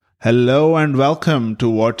Hello and welcome to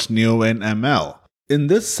What's New in ML. In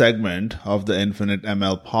this segment of the Infinite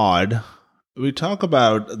ML Pod, we talk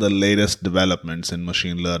about the latest developments in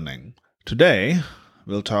machine learning. Today,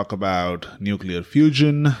 we'll talk about nuclear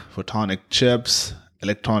fusion, photonic chips,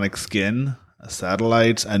 electronic skin,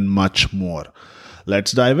 satellites, and much more.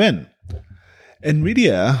 Let's dive in.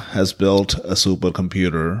 NVIDIA has built a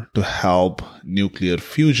supercomputer to help nuclear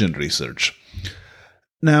fusion research.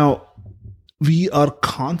 Now, we are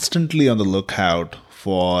constantly on the lookout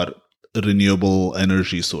for renewable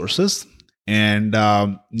energy sources, and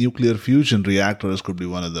nuclear fusion reactors could be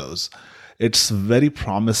one of those. It's very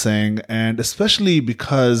promising, and especially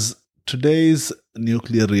because today's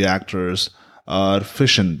nuclear reactors are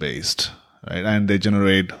fission-based, right? And they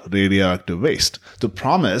generate radioactive waste. The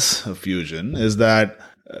promise of fusion is that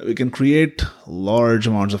we can create large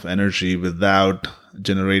amounts of energy without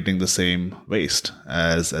generating the same waste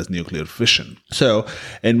as nuclear fission. So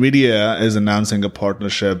NVIDIA is announcing a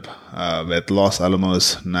partnership with Los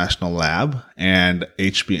Alamos National Lab and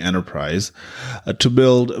HP Enterprise to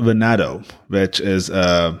build Venado, which is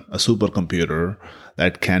a supercomputer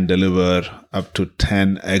that can deliver up to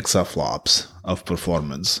 10 exaflops of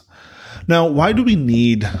performance. Now, why do we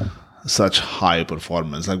need such high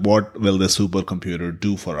performance? Like, what will the supercomputer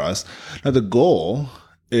do for us? Now, the goal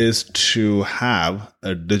is to have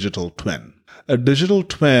a digital twin. A digital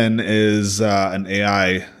twin is an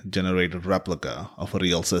AI-generated replica of a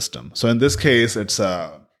real system. So in this case, it's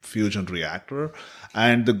a fusion reactor.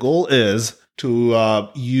 And the goal is to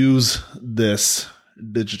use this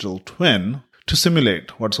digital twin to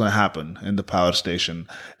simulate what's going to happen in the power station.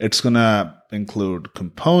 It's going to include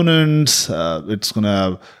components. It's going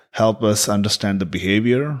to help us understand the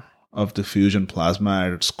behavior of the fusion plasma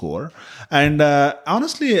at its core. And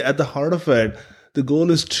honestly, at the heart of it, the goal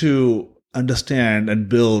is to understand and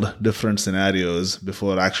build different scenarios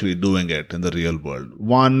before actually doing it in the real world.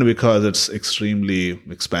 One, because it's extremely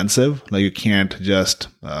expensive. Like, you can't just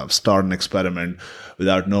start an experiment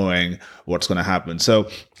without knowing what's going to happen. So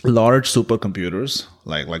large supercomputers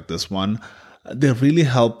like this one, they really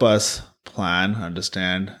help us plan,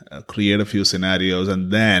 understand, create a few scenarios, and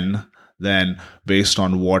then based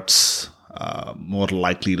on what's more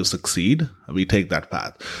likely to succeed, we take that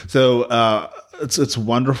path. So it's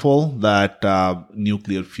wonderful that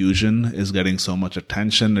nuclear fusion is getting so much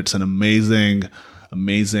attention. It's an amazing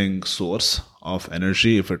source of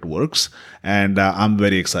energy if it works, and I'm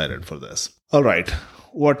very excited for this. All right,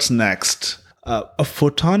 what's next? A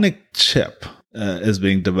photonic chip is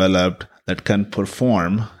being developed that can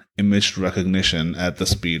perform image recognition at the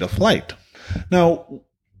speed of light. Now,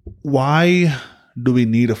 why do we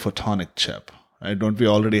need a photonic chip? Right? Don't we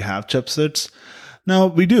already have chipsets? Now,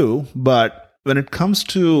 we do, but when it comes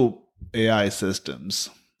to AI systems,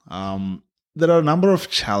 there are a number of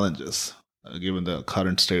challenges given the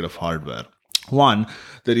current state of hardware. One,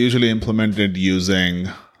 they're usually implemented using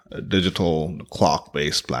digital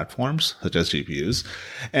clock-based platforms, such as GPUs,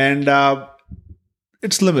 and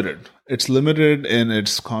it's limited. It's limited in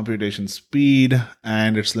its computation speed,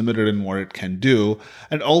 and it's limited in what it can do.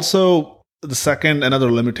 And also,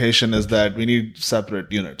 another limitation is that we need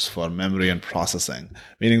separate units for memory and processing,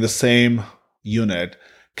 meaning the same unit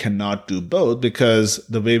cannot do both, because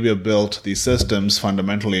the way we have built these systems,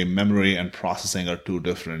 fundamentally, memory and processing are two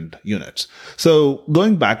different units. So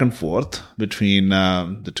going back and forth between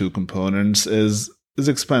the two components is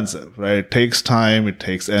expensive, right? It takes time, it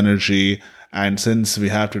takes energy. And since we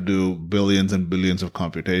have to do billions and billions of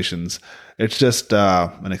computations, it's just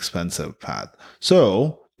an expensive path.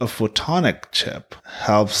 So a photonic chip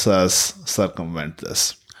helps us circumvent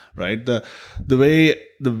this, right? The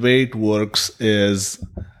way it works is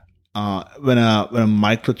when a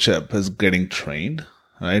microchip is getting trained,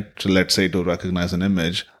 right? So let's say to recognize an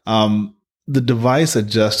image, the device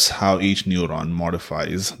adjusts how each neuron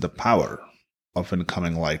modifies the power of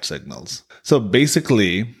incoming light signals. So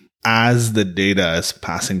basically, as the data is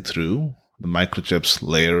passing through the microchip's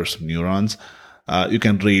layers of neurons, you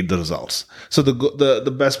can read the results. So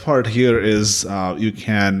the best part here is you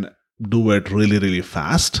can do it really, really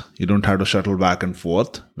fast. You don't have to shuttle back and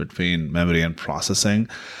forth between memory and processing.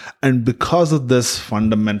 And because of this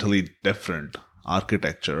fundamentally different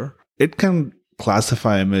architecture, it can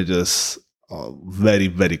classify images very,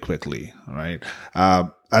 very quickly, right?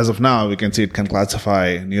 As of now, we can see it can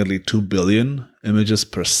classify nearly 2 billion images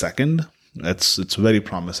per second. It's very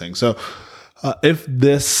promising. So if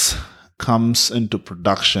this comes into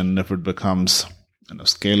production, if it becomes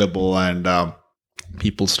scalable and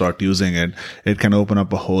people start using it, it can open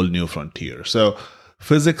up a whole new frontier. So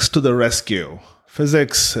physics to the rescue.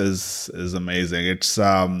 Physics is amazing.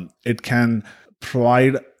 It can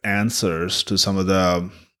provide answers to some of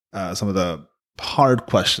the hard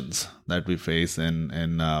questions that we face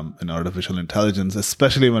in artificial intelligence,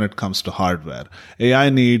 especially when it comes to hardware. AI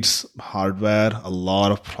needs hardware, a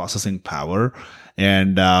lot of processing power,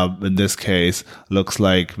 and in this case, looks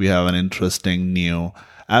like we have an interesting new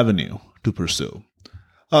avenue to pursue.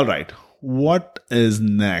 All right, what is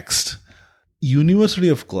next? University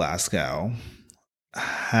of Glasgow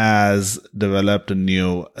has developed a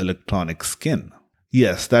new electronic skin.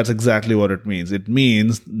 Yes, that's exactly what it means. It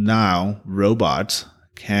means now robots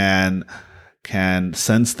can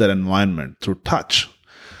sense their environment through touch.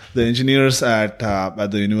 The engineers at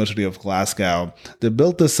the University of Glasgow, they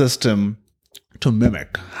built the system to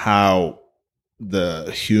mimic how the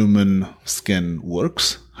human skin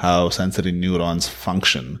works, how sensory neurons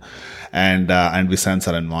function, and we sense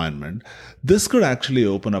our environment. This could actually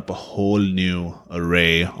open up a whole new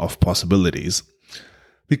array of possibilities,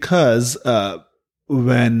 because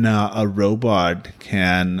when a robot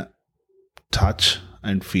can touch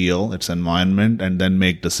and feel its environment and then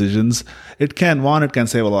make decisions, it can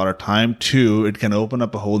save a lot of time. Two, it can open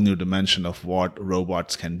up a whole new dimension of what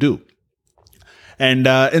robots can do. And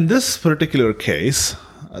in this particular case,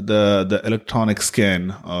 the electronic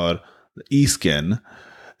skin, or the e-skin,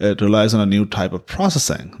 it relies on a new type of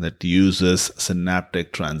processing that uses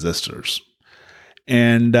synaptic transistors.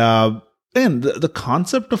 And the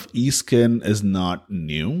concept of e-skin is not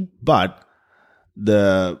new, but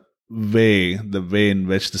the way in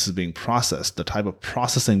which this is being processed, the type of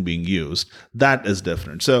processing being used, that is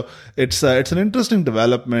different. So it's an interesting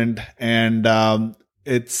development, and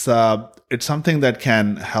it's something that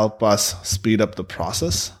can help us speed up the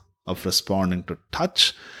process of responding to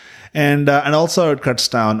touch, and also it cuts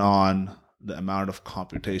down on the amount of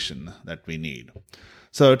computation that we need.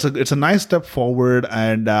 So it's a nice step forward,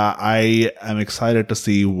 and I am excited to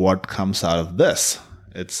see what comes out of this.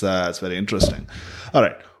 It's very interesting. All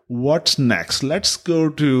right, what's next? Let's go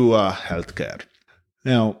to healthcare.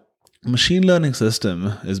 Now, machine learning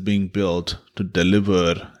system is being built to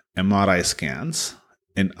deliver MRI scans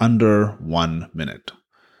in under 1 minute.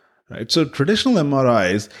 Right. So traditional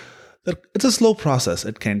MRIs, it's a slow process.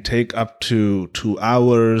 It can take up to 2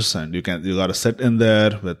 hours, and you got to sit in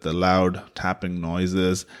there with the loud tapping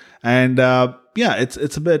noises, and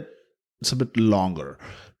it's a bit longer.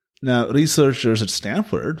 Now, researchers at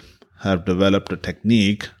Stanford have developed a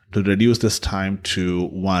technique to reduce this time to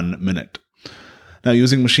 1 minute. Now,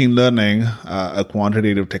 using machine learning, a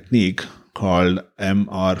quantitative technique called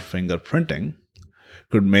MR fingerprinting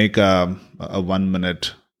could make a 1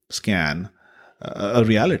 minute scan a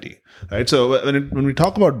reality, right? So when we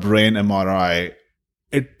talk about brain MRI,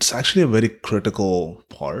 it's actually a very critical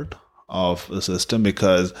part of the system,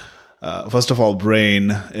 because first of all,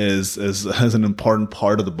 brain is an important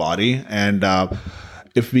part of the body, and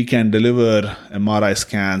if we can deliver MRI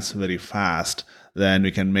scans very fast, then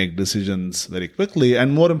we can make decisions very quickly,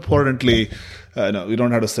 and more importantly, we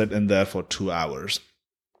don't have to sit in there for 2 hours.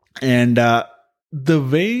 And the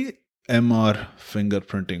way MR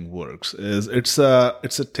fingerprinting works is it's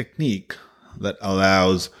a technique that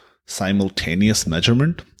allows simultaneous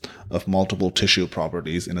measurement of multiple tissue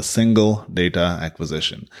properties in a single data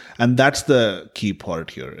acquisition. And that's the key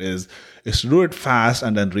part here, is to do it fast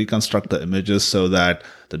and then reconstruct the images so that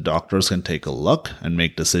the doctors can take a look and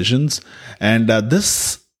make decisions. And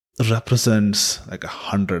this represents like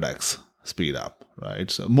 100x speed up,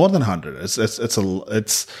 right? So more than 100. It's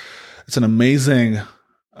an amazing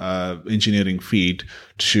engineering feat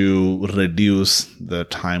to reduce the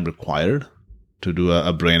time required to do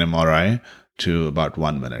a brain MRI to about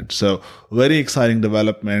 1 minute. So very exciting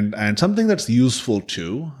development, and something that's useful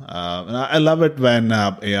too. And I love it when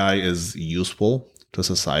AI is useful to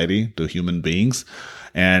society, to human beings.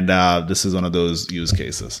 And this is one of those use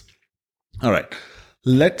cases. All right,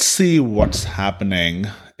 let's see what's happening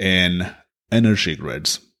in energy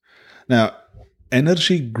grids. Now,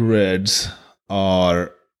 energy grids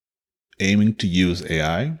are aiming to use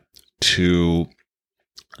AI to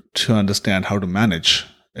understand how to manage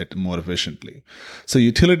it more efficiently. So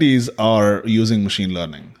utilities are using machine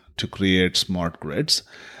learning to create smart grids.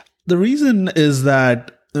 The reason is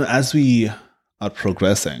that as we are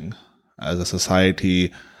progressing as a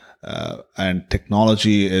society, and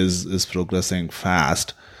technology is progressing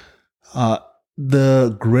fast,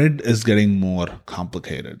 the grid is getting more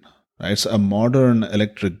complicated, right? So a modern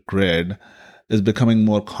electric grid is becoming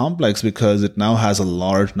more complex because it now has a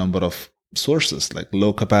large number of sources, like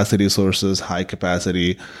low capacity sources, high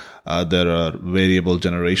capacity. There are variable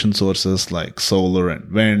generation sources like solar and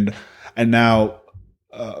wind. And now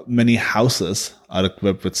many houses are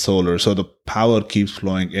equipped with solar. So the power keeps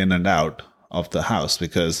flowing in and out of the house,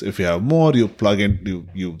 because if you have more, you plug in,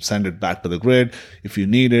 you send it back to the grid. If you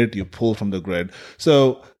need it, you pull from the grid.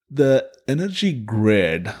 So the energy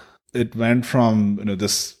grid, it went from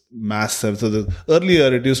this massive. So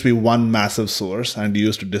earlier it used to be one massive source, and you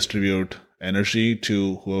used to distribute energy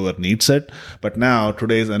to whoever needs it. But now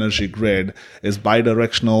today's energy grid is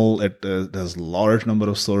bidirectional. It has large number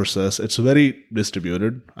of sources. It's very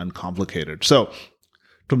distributed and complicated. So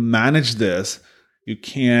to manage this, you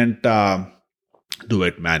can't do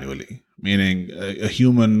it manually. Meaning a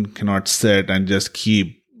human cannot sit and just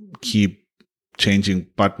keep changing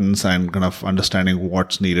buttons and kind of understanding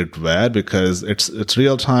what's needed where, because it's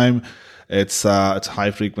real time, it's high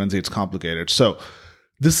frequency, it's complicated. So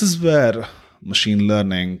this is where machine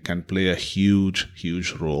learning can play a huge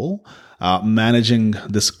role. Managing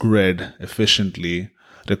this grid efficiently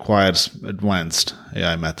requires advanced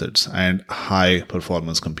AI methods and high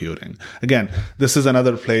performance computing. Again, this is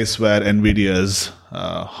another place where NVIDIA's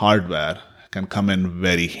hardware can come in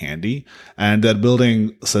very handy, and they're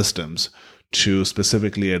building systems to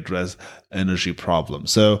specifically address energy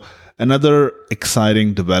problems. So another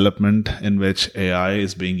exciting development in which AI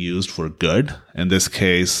is being used for good, in this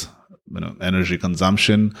case, energy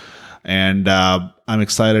consumption. And I'm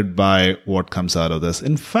excited by what comes out of this.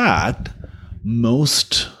 In fact,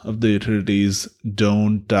 most of the utilities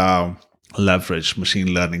don't leverage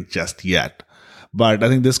machine learning just yet. But I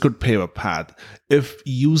think this could pave a path. If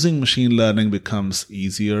using machine learning becomes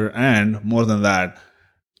easier, and more than that,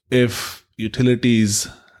 if utilities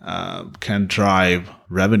can drive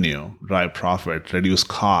revenue, drive profit, reduce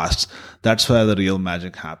costs, that's where the real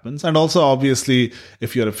magic happens. And also, obviously,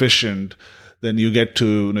 if you're efficient, then you get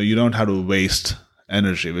to, you don't have to waste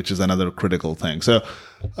energy, which is another critical thing. So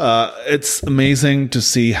it's amazing to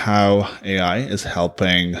see how AI is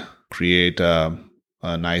helping create a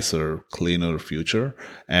nicer, cleaner future.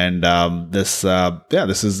 And this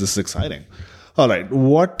is exciting. All right,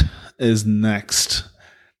 what is next?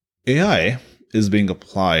 AI is being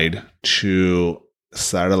applied to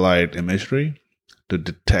satellite imagery to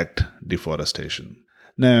detect deforestation.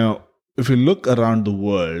 Now, if you look around the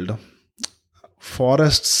world,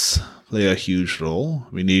 forests play a huge role.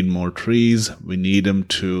 We need more trees. We need them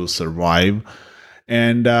to survive.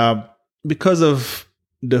 And because of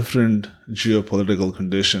different geopolitical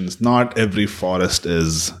conditions, not every forest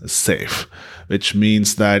is safe, which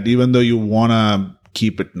means that even though you want to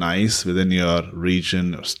keep it nice within your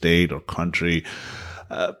region or state or country,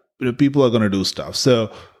 people are going to do stuff.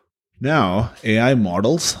 So now AI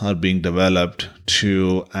models are being developed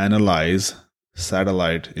to analyze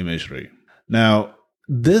satellite imagery. Now,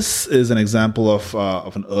 this is an example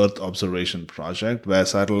of an Earth observation project where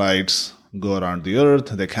satellites go around the Earth,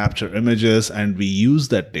 they capture images, and we use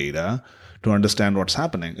that data to understand what's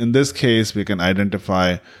happening. In this case, we can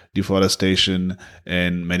identify deforestation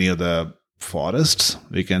in many of the forests.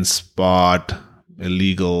 We can spot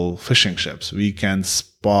illegal fishing ships. We can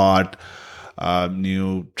spot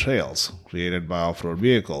new trails created by off-road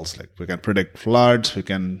vehicles. Like, we can predict floods. We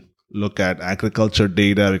can look at agriculture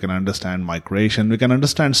data. We can understand migration. We can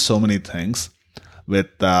understand so many things with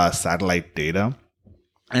satellite data.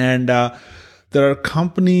 And there are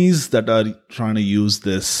companies that are trying to use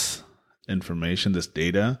this information, this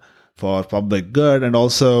data, for public good, and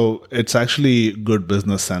also it's actually good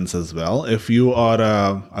business sense as well. If you are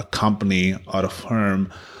a company or a firm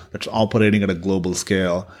that's operating at a global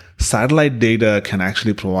scale, satellite data can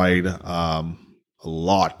actually provide a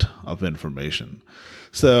lot of information.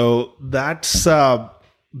 So that's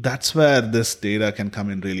where this data can come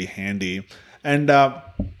in really handy, and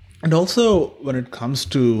also when it comes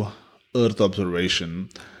to Earth observation,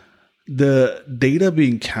 the data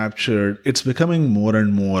being captured, it's becoming more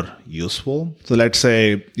and more useful. So let's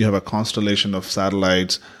say you have a constellation of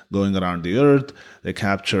satellites going around the Earth, they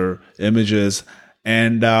capture images,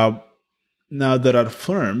 and now there are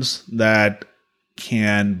firms that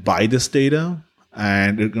can buy this data,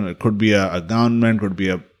 and it could be a government, could be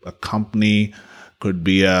a company, could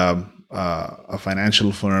be a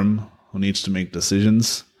financial firm who needs to make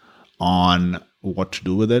decisions on what to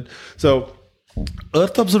do with it. So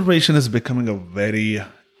Earth observation is becoming a very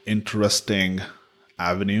interesting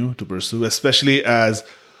avenue to pursue, especially as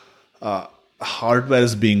hardware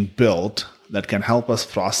is being built that can help us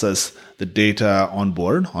process the data on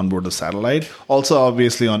board the satellite. Also,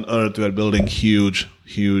 obviously, on Earth, we are building huge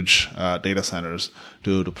data centers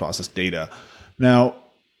to process data. Now,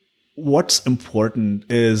 what's important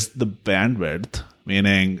is the bandwidth,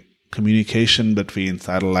 meaning communication between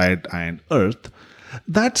satellite and Earth.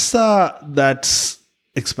 That's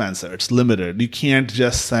expensive. It's limited. You can't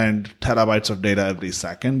just send terabytes of data every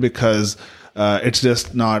second because It's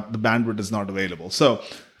just not, the bandwidth is not available. So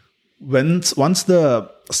once the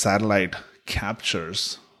satellite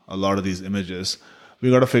captures a lot of these images, we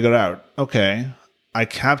got to figure out, okay, I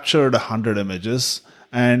captured 100 images,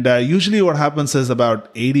 and usually what happens is about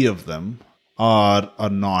 80 of them are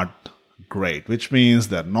not great, which means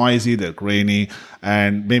they're noisy, they're grainy,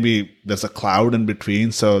 and maybe there's a cloud in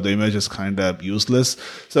between, so the image is kind of useless.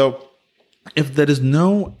 So if there is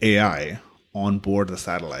no AI on board the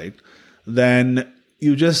satellite, then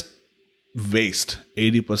you just waste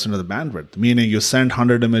 80% of the bandwidth, meaning you send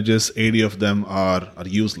 100 images, 80 of them are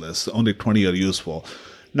useless, only 20 are useful.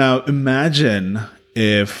 Now imagine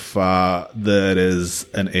if there is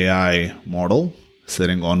an AI model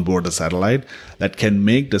sitting on board the satellite that can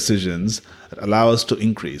make decisions that allow us to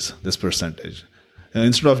increase this percentage. And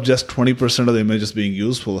instead of just 20% of the images being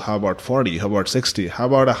useful, how about 40? How about 60? How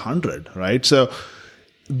about 100, right? So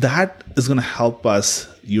that is going to help us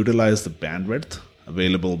utilize the bandwidth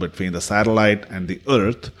available between the satellite and the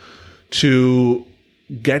Earth to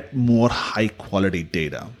get more high quality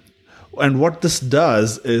data. And what this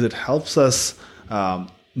does is it helps us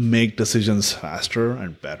make decisions faster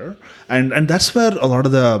and better. And that's where a lot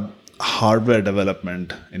of the hardware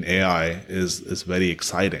development in AI is very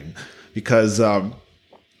exciting, because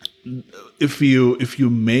if you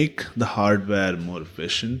make the hardware more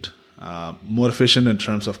efficient in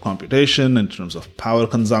terms of computation, in terms of power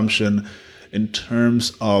consumption, in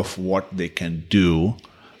terms of what they can do,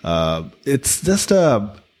 it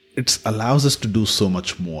allows us to do so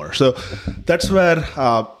much more. So that's where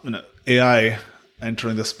AI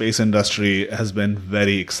entering the space industry has been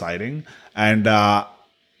very exciting, and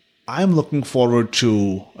I'm looking forward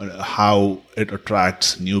to how it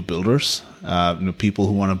attracts new builders, people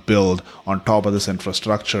who want to build on top of this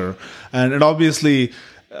infrastructure. And it obviously,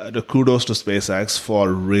 the kudos to SpaceX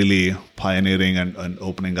for really pioneering and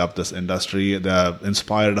opening up this industry. They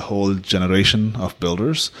inspired a whole generation of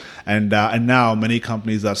builders, and now many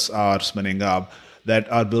companies are spinning up that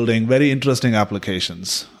are building very interesting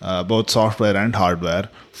applications, both software and hardware,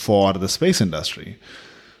 for the space industry.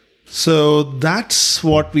 So that's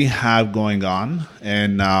what we have going on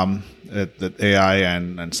in the AI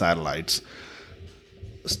and satellites.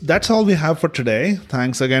 That's all we have for today.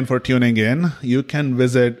 Thanks again for tuning in. You can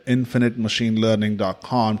visit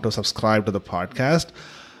infinitemachineLearning.com to subscribe to the podcast.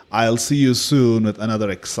 I'll see you soon with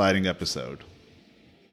another exciting episode.